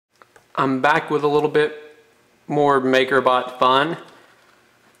I'm back with a little bit more MakerBot fun,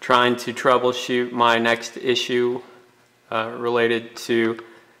 trying to troubleshoot my next issue related to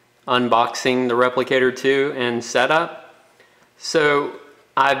unboxing the Replicator 2 and setup. So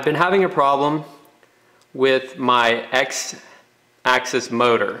I've been having a problem with my X-axis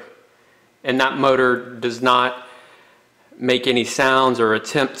motor, and that motor does not make any sounds or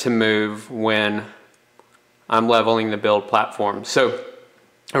attempt to move when I'm leveling the build platform. So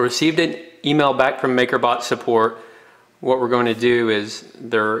I received an email back from MakerBot support. What we're going to do is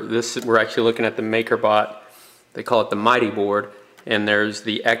we're actually looking at the MakerBot, they call it the Mighty board, and there's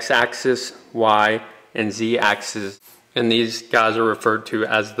the X-axis, Y, and Z-axis, and these guys are referred to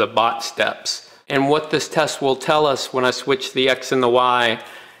as the BotSteps. And what this test will tell us when I switch the X and the Y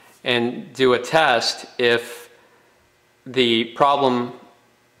and do a test, if the problem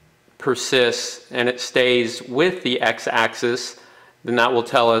persists and it stays with the X-axis, then that will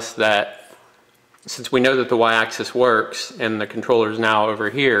tell us that since we know that the Y-axis works and the controller is now over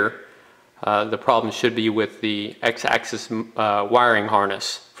here, the problem should be with the X-axis wiring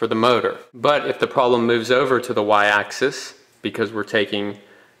harness for the motor. But if the problem moves over to the Y-axis, because we're taking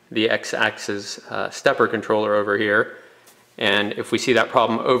the X-axis stepper controller over here, and if we see that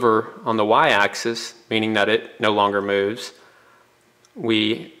problem over on the Y-axis, meaning that it no longer moves,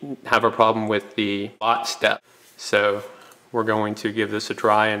 we have a problem with the BotStep. So we're going to give this a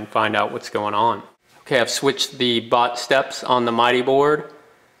try and find out what's going on. Okay, I've switched the BotSteps on the Mighty board.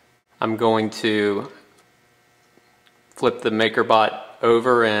 I'm going to flip the MakerBot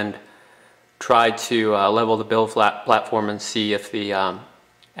over and try to level the build platform and see if the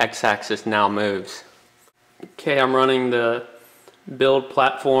X-axis now moves. Okay, I'm running the build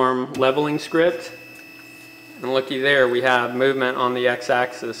platform leveling script, and looky there, we have movement on the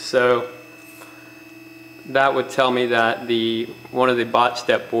X-axis. So that would tell me that one of the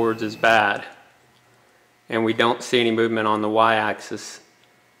BotStep boards is bad, and we don't see any movement on the Y-axis.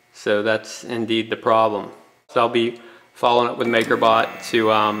 So that's indeed the problem. So I'll be following up with MakerBot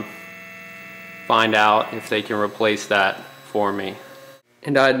to find out if they can replace that for me.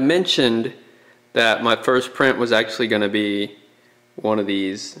 And I had mentioned that my first print was actually going to be one of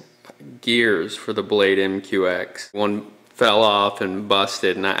these gears for the Blade MQX. One fell off and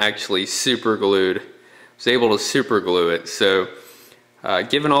busted, and I actually was able to super glue it. So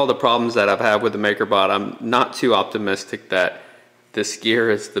given all the problems that I've had with the MakerBot, I'm not too optimistic that this gear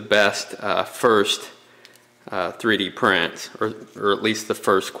is the best first 3D print, or at least the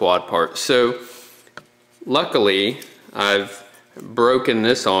first quad part. So luckily I've broken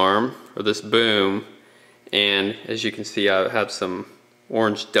this arm, or this boom, and as you can see I have some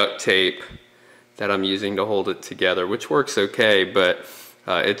orange duct tape that I'm using to hold it together, which works okay, but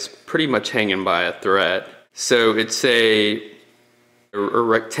it's pretty much hanging by a thread. So it's a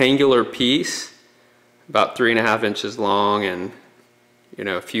rectangular piece, about 3.5 inches long and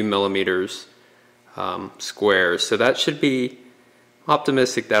a few millimeters square. So that should be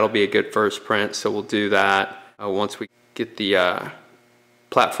optimistic. That'll be a good first print. So we'll do that once we get the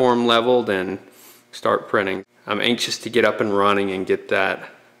platform leveled and start printing. I'm anxious to get up and running and get that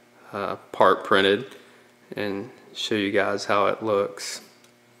part printed and show you guys how it looks.